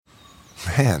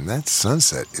Man, that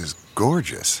sunset is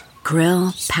gorgeous.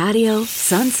 Grill, patio,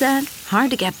 sunset.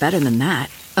 Hard to get better than that.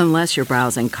 Unless you're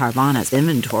browsing Carvana's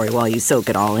inventory while you soak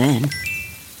it all in.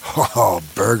 Oh,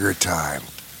 burger time.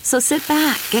 So sit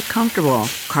back, get comfortable.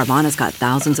 Carvana's got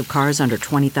thousands of cars under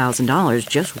 $20,000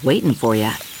 just waiting for you.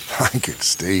 I could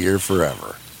stay here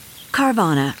forever.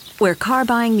 Carvana, where car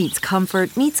buying meets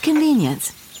comfort meets convenience.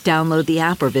 Download the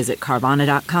app or visit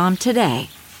Carvana.com today.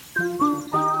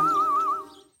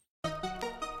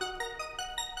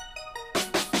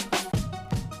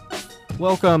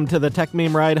 Welcome to the Tech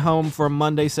Meme Ride Home for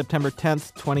Monday, September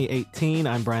 10th, 2018.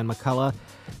 I'm Brian McCullough.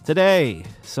 Today,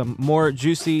 some more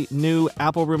juicy new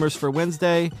Apple rumors for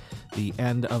Wednesday. The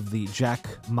end of the Jack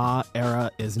Ma era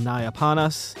is nigh upon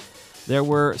us. There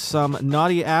were some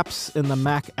naughty apps in the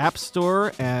Mac App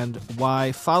Store and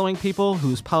why following people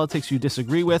whose politics you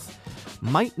disagree with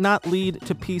might not lead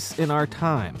to peace in our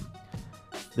time.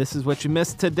 This is what you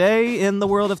missed today in the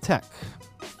world of tech.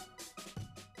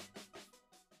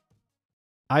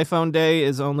 iPhone Day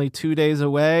is only 2 days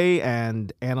away,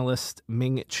 and analyst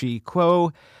Ming-Chi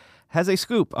Kuo has a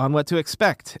scoop on what to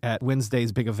expect at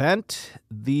Wednesday's big event.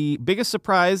 The biggest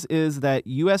surprise is that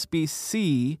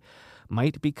USB-C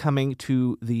might be coming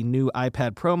to the new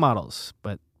iPad Pro models,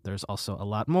 but there's also a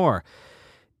lot more.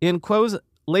 In Kuo's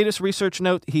latest research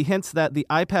note, he hints that the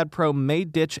iPad Pro may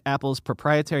ditch Apple's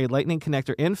proprietary Lightning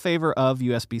connector in favor of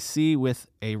USB-C, with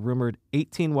a rumored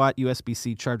 18-watt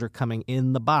USB-C charger coming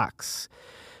in the box.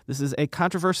 This is a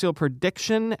controversial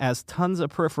prediction, as tons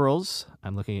of peripherals,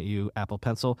 I'm looking at you, Apple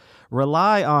Pencil,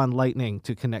 rely on Lightning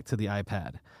to connect to the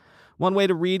iPad. One way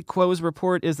to read Kuo's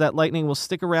report is that Lightning will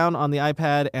stick around on the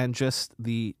iPad and just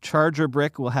the charger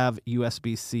brick will have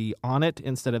USB-C on it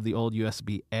instead of the old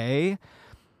USB-A.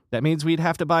 That means we'd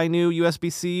have to buy new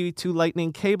USB-C to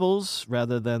Lightning cables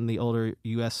rather than the older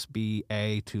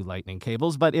USB-A to Lightning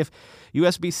cables. But if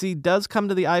USB-C does come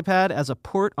to the iPad as a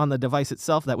port on the device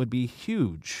itself, that would be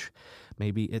huge.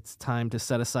 Maybe it's time to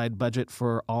set aside budget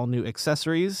for all new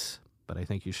accessories, but I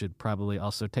think you should probably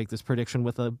also take this prediction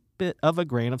with a bit of a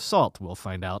grain of salt. We'll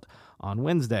find out on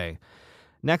Wednesday.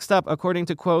 Next up, according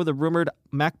to Kuo, the rumored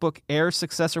MacBook Air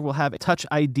successor will have Touch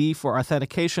ID for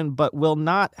authentication, but will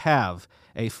not have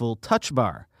a full touch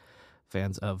bar.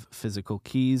 Fans of physical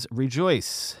keys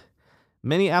rejoice.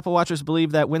 Many Apple Watchers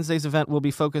believe that Wednesday's event will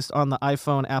be focused on the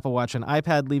iPhone, Apple Watch, and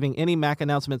iPad, leaving any Mac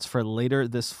announcements for later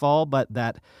this fall, but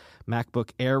that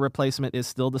MacBook Air replacement is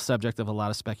still the subject of a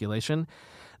lot of speculation.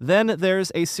 Then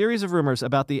there's a series of rumors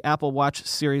about the Apple Watch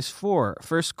Series 4.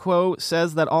 First, Kuo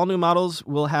says that all new models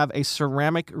will have a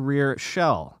ceramic rear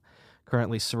shell.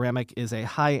 Currently, ceramic is a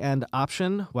high-end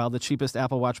option, while the cheapest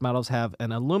Apple Watch models have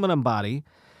an aluminum body,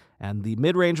 and the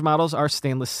mid-range models are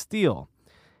stainless steel.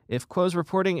 If Kuo's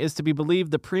reporting is to be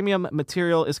believed, the premium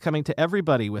material is coming to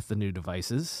everybody with the new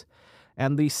devices.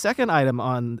 And the second item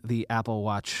on the Apple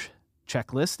Watch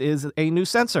checklist is a new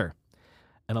sensor,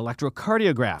 an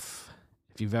electrocardiograph.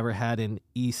 If you've ever had an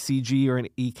ECG or an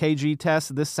EKG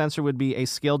test, this sensor would be a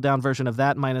scaled-down version of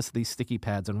that, minus the sticky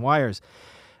pads and wires.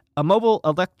 A mobile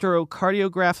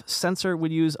electrocardiograph sensor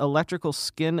would use electrical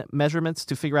skin measurements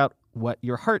to figure out what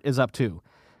your heart is up to.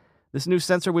 This new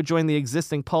sensor would join the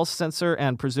existing pulse sensor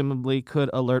and presumably could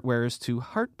alert wearers to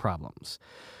heart problems.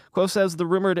 Kuo says the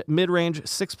rumored mid-range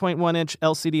 6.1-inch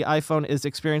LCD iPhone is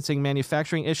experiencing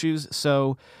manufacturing issues,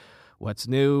 so what's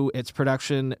new? Its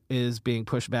production is being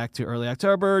pushed back to early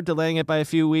October, delaying it by a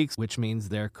few weeks, which means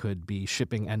there could be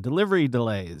shipping and delivery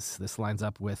delays. This lines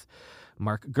up with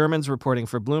Mark Gurman's reporting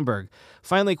for Bloomberg.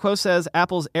 Finally, Kuo says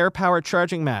Apple's AirPower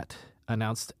charging mat,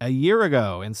 announced a year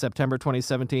ago in September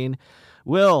 2017,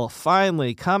 will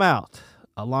finally come out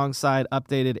alongside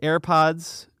updated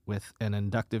AirPods with an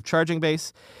inductive charging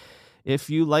base.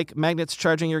 If you like magnets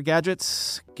charging your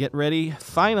gadgets, get ready,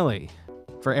 finally,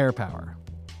 for AirPower.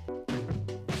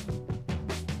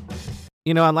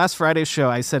 You know, on last Friday's show,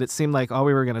 I said it seemed like all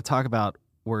we were going to talk about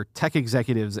were tech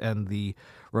executives and the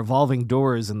revolving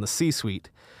doors in the C-suite.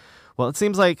 Well, it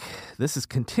seems like this is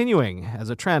continuing as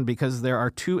a trend because there are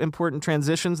two important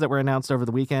transitions that were announced over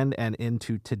the weekend and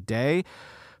into today.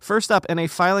 First up, in a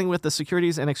filing with the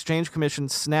Securities and Exchange Commission,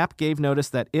 Snap gave notice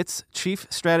that its chief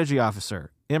strategy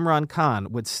officer, Imran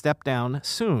Khan, would step down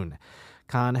soon.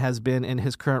 Khan has been in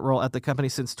his current role at the company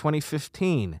since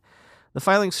 2015. The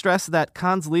filing stressed that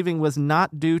Khan's leaving was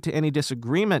not due to any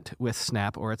disagreement with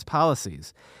Snap or its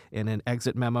policies. In an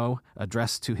exit memo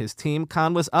addressed to his team,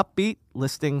 Khan was upbeat,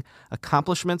 listing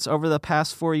accomplishments over the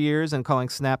past 4 years and calling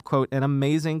Snap, quote, an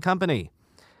amazing company.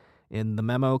 In the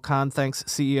memo, Khan thanks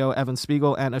CEO Evan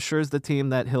Spiegel and assures the team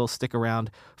that he'll stick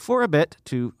around for a bit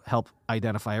to help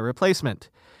identify a replacement.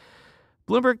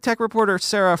 Bloomberg tech reporter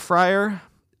Sarah Fryer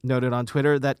noted on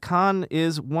Twitter that Khan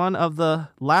is one of the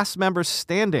last members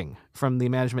standing from the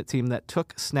management team that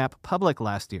took Snap public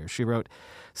last year. She wrote,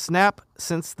 Snap,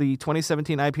 since the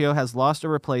 2017 IPO, has lost or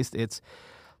replaced its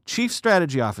chief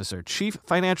strategy officer, chief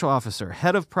financial officer,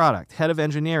 head of product, head of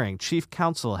engineering, chief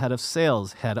counsel, head of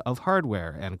sales, head of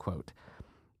hardware, end quote.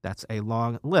 That's a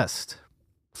long list.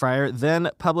 Fryer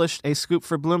then published a scoop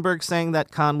for Bloomberg saying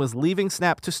that Khan was leaving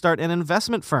Snap to start an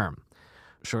investment firm.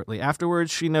 Shortly afterwards,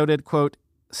 she noted, quote,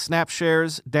 Snap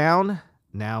shares down,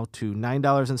 now to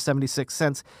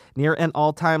 $9.76, near an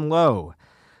all-time low.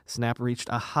 Snap reached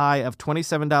a high of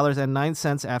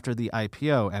 $27.09 after the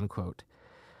IPO, end quote.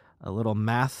 A little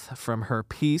math from her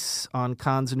piece on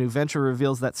Khan's new venture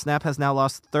reveals that Snap has now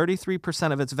lost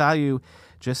 33% of its value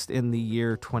just in the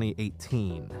year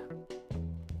 2018.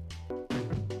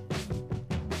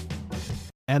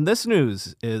 And this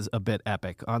news is a bit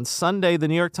epic. On Sunday, the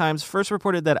New York Times first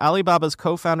reported that Alibaba's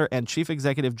co-founder and chief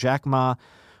executive Jack Ma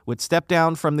would step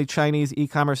down from the Chinese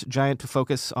e-commerce giant to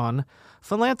focus on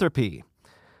philanthropy.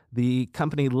 The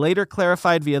company later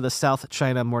clarified via the South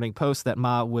China Morning Post that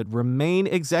Ma would remain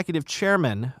executive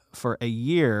chairman for a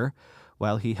year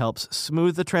while he helps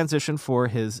smooth the transition for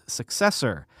his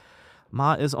successor.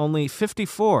 Ma is only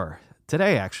 54.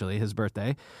 Today, actually, his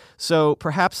birthday. So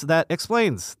perhaps that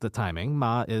explains the timing.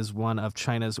 Ma is one of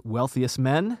China's wealthiest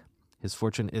men. His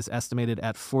fortune is estimated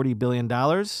at $40 billion.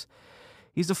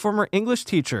 He's a former English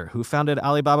teacher who founded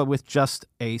Alibaba with just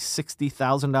a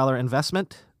 $60,000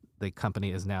 investment. The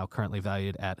company is now currently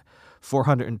valued at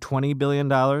 $420 billion.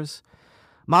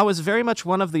 Ma was very much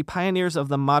one of the pioneers of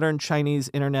the modern Chinese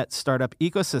internet startup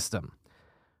ecosystem.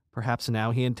 Perhaps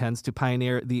now he intends to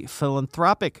pioneer the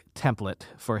philanthropic template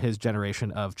for his generation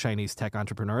of Chinese tech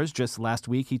entrepreneurs. Just last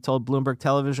week, he told Bloomberg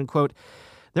Television, quote,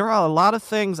 there are a lot of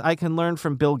things I can learn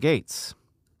from Bill Gates.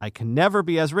 I can never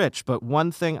be as rich, but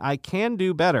one thing I can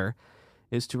do better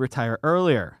is to retire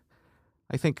earlier.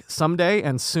 I think someday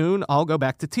and soon I'll go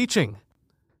back to teaching.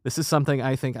 This is something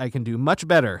I think I can do much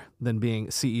better than being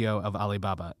CEO of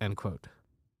Alibaba, end quote.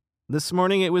 This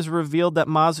morning, it was revealed that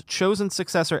Ma's chosen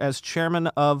successor as chairman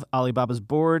of Alibaba's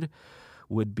board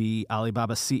would be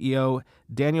Alibaba CEO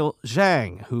Daniel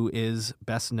Zhang, who is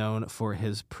best known for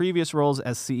his previous roles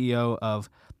as CEO of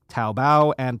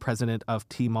Taobao and president of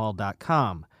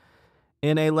Tmall.com.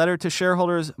 In a letter to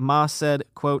shareholders, Ma said,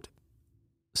 quote,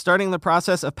 starting the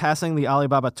process of passing the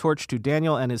Alibaba torch to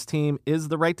Daniel and his team is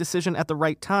the right decision at the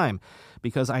right time,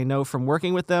 because I know from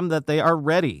working with them that they are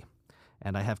ready.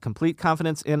 And I have complete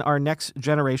confidence in our next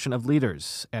generation of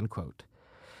leaders, end quote.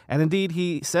 And indeed,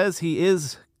 he says he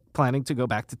is planning to go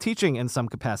back to teaching in some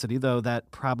capacity, though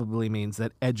that probably means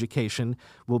that education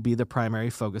will be the primary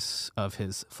focus of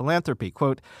his philanthropy.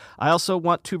 Quote, I also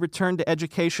want to return to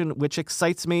education, which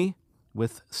excites me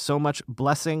with so much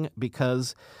blessing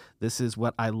because this is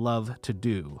what I love to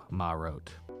do, Ma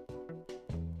wrote.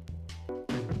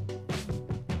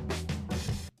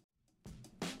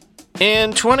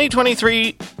 In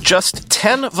 2023, just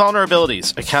 10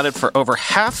 vulnerabilities accounted for over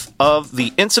half of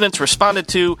the incidents responded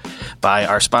to by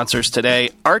our sponsors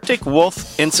today, Arctic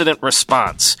Wolf Incident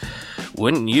Response.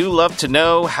 Wouldn't you love to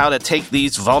know how to take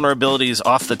these vulnerabilities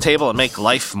off the table and make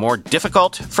life more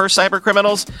difficult for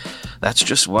cybercriminals? That's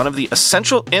just one of the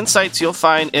essential insights you'll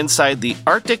find inside the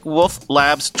Arctic Wolf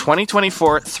Labs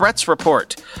 2024 Threats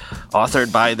Report.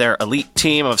 Authored by their elite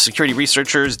team of security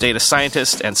researchers, data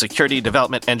scientists, and security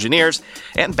development engineers,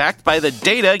 and backed by the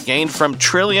data gained from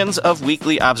trillions of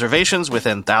weekly observations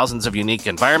within thousands of unique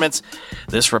environments,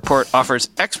 this report offers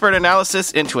expert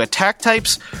analysis into attack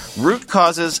types, root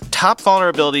causes, top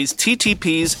vulnerabilities,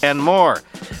 TTPs, and more.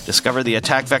 Discover the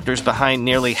attack vectors behind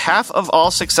nearly half of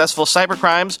all successful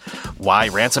cybercrimes, why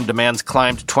ransom demands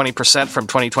climbed 20% from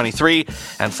 2023,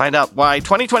 and find out why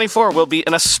 2024 will be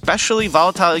an especially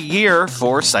volatile year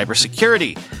for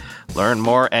cybersecurity. Learn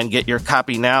more and get your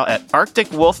copy now at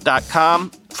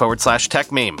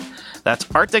arcticwolf.com/techmeme. That's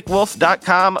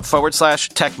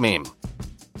arcticwolf.com/techmeme.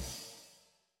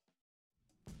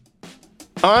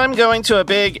 I'm going to a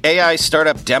big AI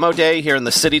startup demo day here in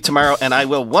the city tomorrow, and I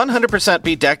will 100%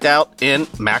 be decked out in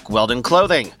Mack Weldon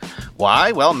clothing.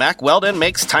 Why? Well, Mack Weldon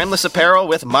makes timeless apparel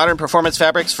with modern performance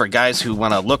fabrics for guys who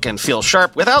want to look and feel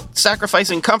sharp without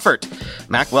sacrificing comfort.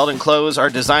 Mack Weldon clothes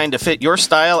are designed to fit your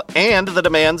style and the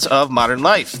demands of modern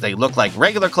life. They look like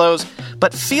regular clothes,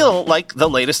 but feel like the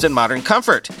latest in modern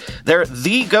comfort. They're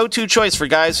the go-to choice for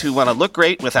guys who want to look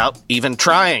great without even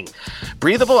trying.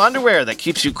 Breathable underwear that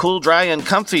keeps you cool, dry, and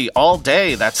comfy all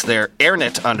day. That's their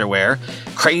AirKnit underwear.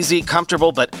 Crazy,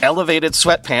 comfortable, but elevated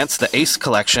sweatpants, the Ace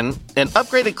collection. An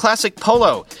upgraded classic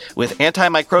polo with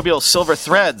antimicrobial silver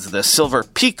threads, the Silver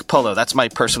Peak polo. That's my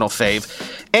personal fave.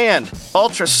 And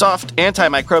ultra-soft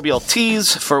antimicrobial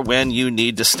tees for when you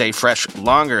need to stay fresh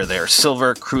longer. Their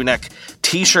silver crewneck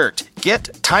t-shirt.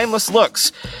 Get timeless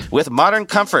looks with modern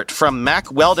comfort from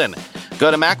Mack Weldon.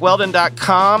 Go to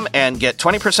MackWeldon.com and get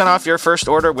 20% off your first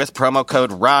order with promo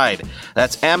code RIDE.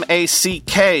 That's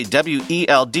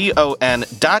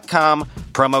MackWeldon.com,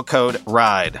 promo code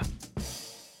RIDE.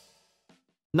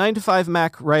 9to5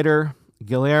 Mac writer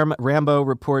Guilherme Rambo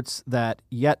reports that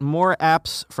yet more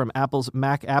apps from Apple's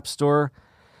Mac App Store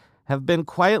have been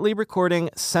quietly recording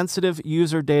sensitive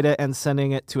user data and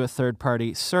sending it to a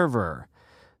third-party server.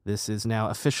 This is now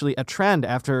officially a trend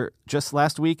after just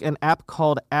last week an app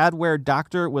called Adware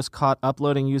Doctor was caught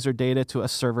uploading user data to a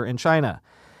server in China.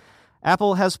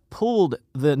 Apple has pulled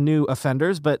the new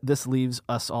offenders, but this leaves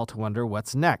us all to wonder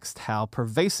what's next. How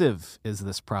pervasive is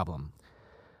this problem?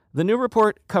 The new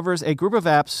report covers a group of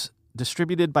apps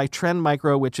distributed by Trend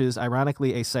Micro, which is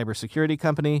ironically a cybersecurity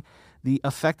company. The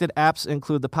affected apps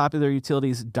include the popular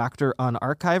utilities Dr.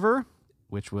 Unarchiver,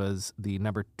 which was the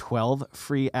number 12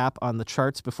 free app on the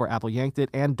charts before Apple yanked it,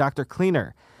 and Dr.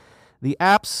 Cleaner. The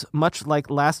apps, much like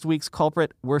last week's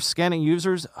culprit, were scanning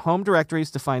users' home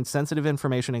directories to find sensitive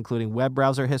information, including web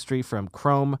browser history from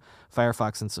Chrome,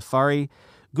 Firefox, and Safari,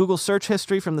 Google search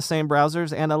history from the same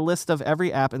browsers, and a list of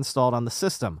every app installed on the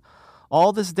system.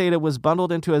 All this data was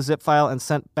bundled into a zip file and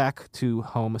sent back to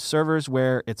home servers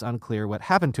where it's unclear what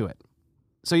happened to it.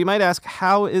 So you might ask,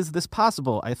 how is this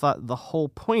possible? I thought the whole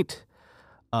point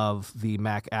of the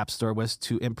Mac App Store was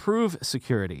to improve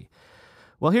security.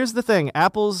 Well, here's the thing.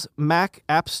 Apple's Mac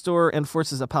App Store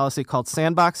enforces a policy called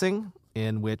sandboxing,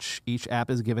 in which each app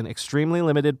is given extremely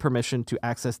limited permission to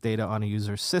access data on a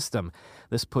user's system.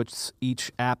 This puts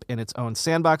each app in its own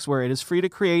sandbox where it is free to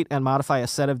create and modify a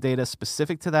set of data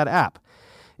specific to that app.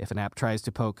 If an app tries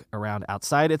to poke around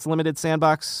outside its limited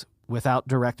sandbox without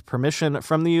direct permission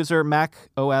from the user, Mac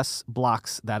OS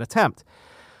blocks that attempt.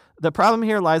 The problem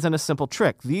here lies in a simple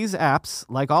trick. These apps,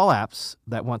 like all apps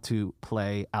that want to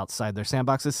play outside their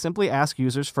sandboxes, simply ask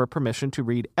users for permission to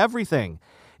read everything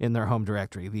in their home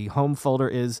directory. The home folder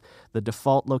is the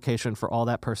default location for all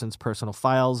that person's personal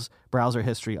files, browser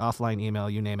history, offline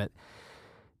email, you name it.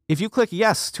 If you click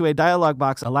yes to a dialog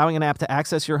box allowing an app to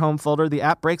access your home folder, the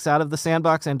app breaks out of the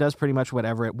sandbox and does pretty much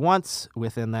whatever it wants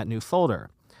within that new folder.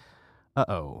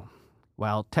 Uh-oh.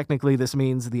 While technically this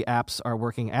means the apps are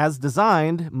working as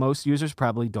designed, most users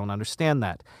probably don't understand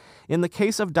that. In the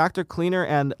case of Dr. Cleaner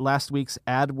and last week's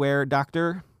Adware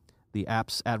Doctor, the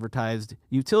apps advertised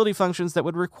utility functions that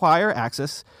would require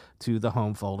access to the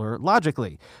home folder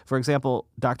logically. For example,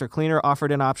 Dr. Cleaner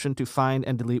offered an option to find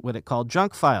and delete what it called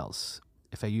junk files.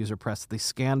 If a user pressed the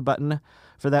scan button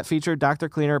for that feature, Dr.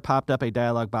 Cleaner popped up a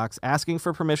dialog box asking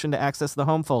for permission to access the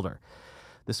home folder.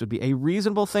 This would be a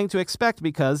reasonable thing to expect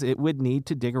because it would need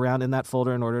to dig around in that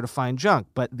folder in order to find junk,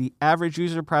 but the average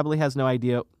user probably has no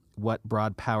idea what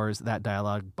broad powers that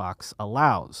dialog box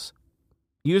allows.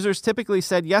 Users typically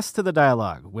said yes to the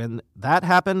dialog. When that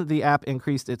happened, the app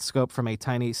increased its scope from a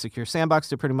tiny, secure sandbox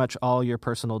to pretty much all your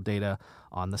personal data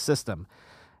on the system.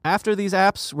 After these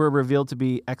apps were revealed to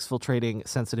be exfiltrating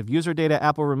sensitive user data,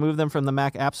 Apple removed them from the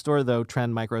Mac App Store, though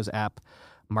Trend Micro's app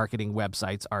marketing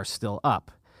websites are still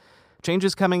up.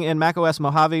 Changes coming in macOS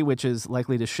Mojave, which is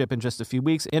likely to ship in just a few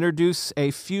weeks, introduce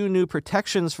a few new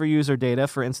protections for user data.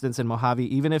 For instance, in Mojave,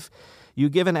 even if you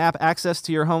give an app access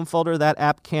to your home folder, that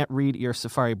app can't read your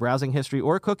Safari browsing history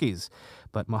or cookies.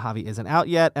 But Mojave isn't out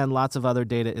yet, and lots of other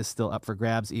data is still up for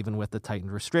grabs, even with the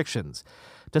tightened restrictions.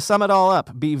 To sum it all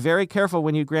up, be very careful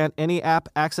when you grant any app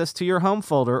access to your home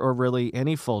folder, or really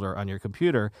any folder on your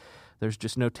computer. There's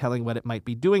just no telling what it might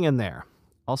be doing in there.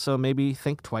 Also, maybe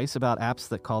think twice about apps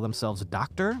that call themselves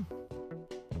Doctor.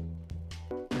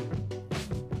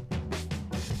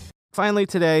 Finally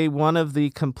today, one of the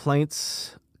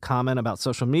complaints common about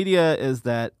social media is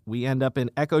that we end up in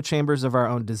echo chambers of our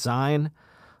own design,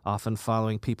 often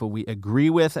following people we agree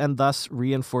with and thus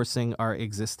reinforcing our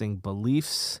existing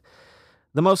beliefs.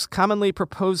 The most commonly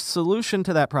proposed solution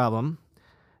to that problem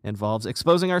involves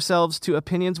exposing ourselves to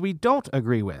opinions we don't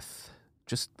agree with.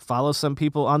 Just follow some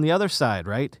people on the other side,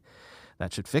 right?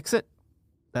 That should fix it.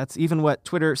 That's even what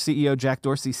Twitter CEO Jack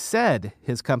Dorsey said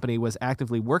his company was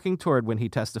actively working toward when he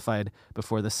testified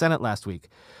before the Senate last week.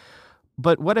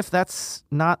 But what if that's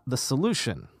not the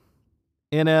solution?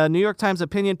 In a New York Times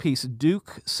opinion piece,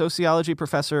 Duke sociology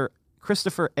professor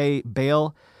Christopher A.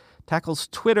 Bale tackles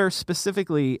Twitter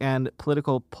specifically and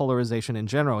political polarization in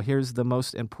general. Here's the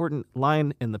most important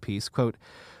line in the piece, quote,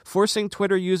 "Forcing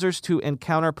Twitter users to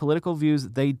encounter political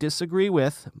views they disagree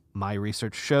with, my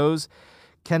research shows,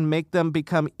 can make them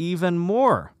become even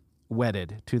more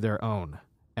wedded to their own,"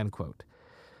 end quote.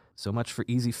 So much for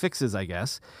easy fixes, I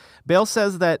guess. Bale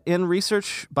says that in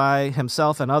research by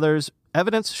himself and others,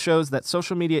 evidence shows that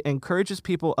social media encourages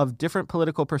people of different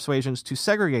political persuasions to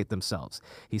segregate themselves.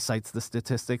 He cites the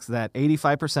statistics that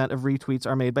 85% of retweets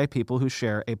are made by people who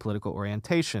share a political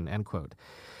orientation, end quote.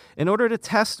 In order to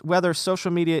test whether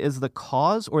social media is the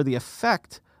cause or the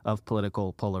effect of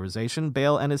political polarization,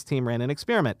 Bale and his team ran an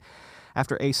experiment.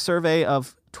 After a survey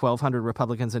of 1,200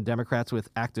 Republicans and Democrats with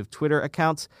active Twitter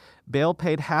accounts, Bale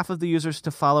paid half of the users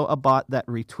to follow a bot that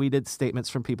retweeted statements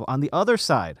from people on the other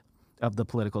side of the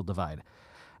political divide.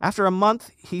 After a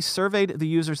month, he surveyed the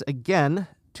users again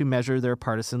to measure their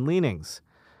partisan leanings.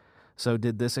 So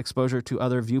did this exposure to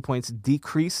other viewpoints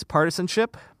decrease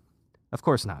partisanship? Of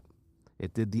course not.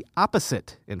 It did the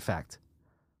opposite, in fact.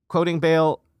 Quoting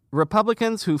Bale,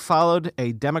 "Republicans who followed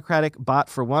a Democratic bot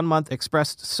for 1 month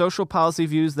expressed social policy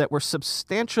views that were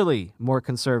substantially more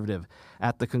conservative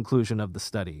at the conclusion of the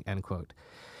study," end quote.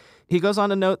 He goes on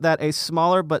to note that a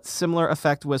smaller but similar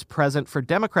effect was present for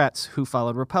Democrats who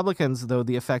followed Republicans, though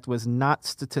the effect was not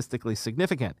statistically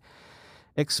significant.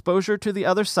 Exposure to the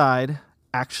other side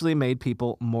actually made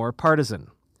people more partisan.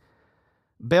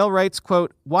 Bale writes,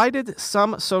 quote, "Why did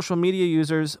some social media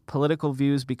users' political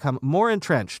views become more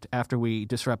entrenched after we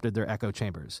disrupted their echo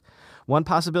chambers? One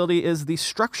possibility is the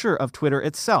structure of Twitter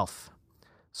itself.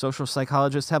 Social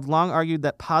psychologists have long argued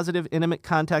that positive, intimate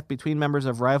contact between members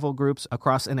of rival groups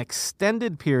across an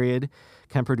extended period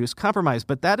can produce compromise,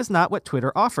 but that is not what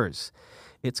Twitter offers.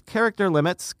 Its character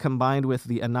limits, combined with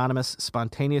the anonymous,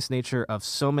 spontaneous nature of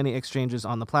so many exchanges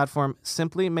on the platform,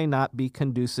 simply may not be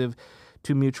conducive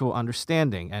to mutual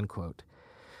understanding," end quote.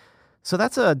 So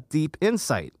that's a deep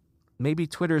insight. Maybe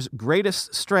Twitter's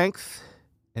greatest strength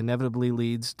inevitably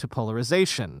leads to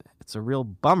polarization. It's a real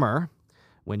bummer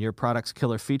when your product's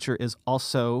killer feature is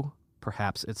also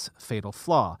perhaps its fatal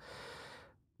flaw.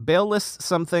 Bale lists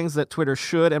some things that Twitter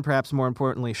should, and perhaps more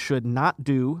importantly, should not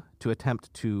do to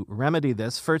attempt to remedy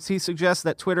this. First, he suggests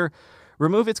that Twitter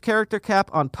remove its character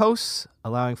cap on posts,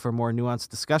 allowing for more nuanced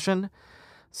discussion.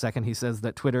 Second, he says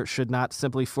that Twitter should not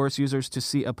simply force users to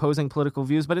see opposing political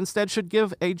views, but instead should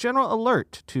give a general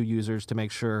alert to users to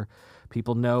make sure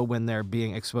people know when they're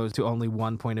being exposed to only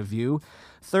one point of view.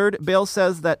 Third, Bale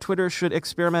says that Twitter should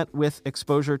experiment with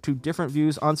exposure to different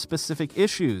views on specific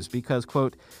issues because,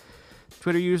 quote,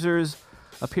 "Twitter users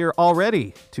appear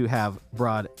already to have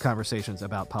broad conversations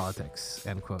about politics,"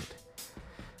 end quote.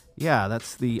 Yeah,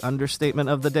 that's the understatement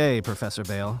of the day, Professor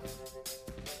Bale.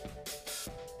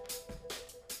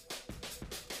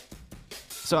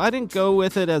 So I didn't go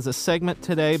with it as a segment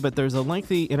today, but there's a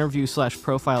lengthy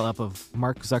interview/profile up of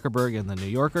Mark Zuckerberg in The New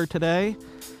Yorker today.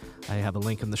 I have a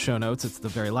link in the show notes. It's the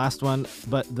very last one.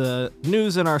 But the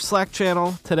news in our Slack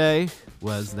channel today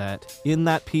was that in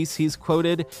that piece, he's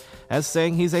quoted as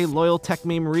saying he's a loyal tech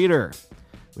meme reader,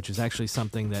 which is actually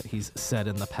something that he's said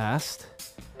in the past.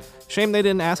 Shame they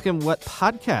didn't ask him what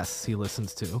podcasts he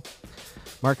listens to.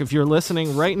 Mark, if you're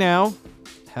listening right now,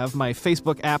 have my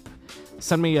Facebook app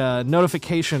send me a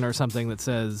notification or something that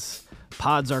says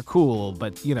pods are cool,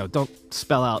 but, don't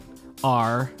spell out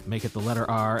R, make it the letter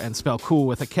R, and spell cool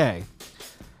with a K.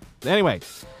 Anyway,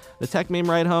 the Tech Meme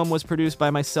Ride Home was produced by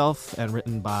myself and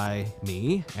written by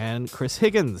me and Chris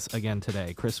Higgins again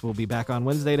today. Chris will be back on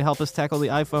Wednesday to help us tackle the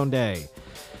iPhone Day.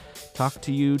 Talk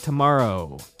to you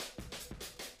tomorrow.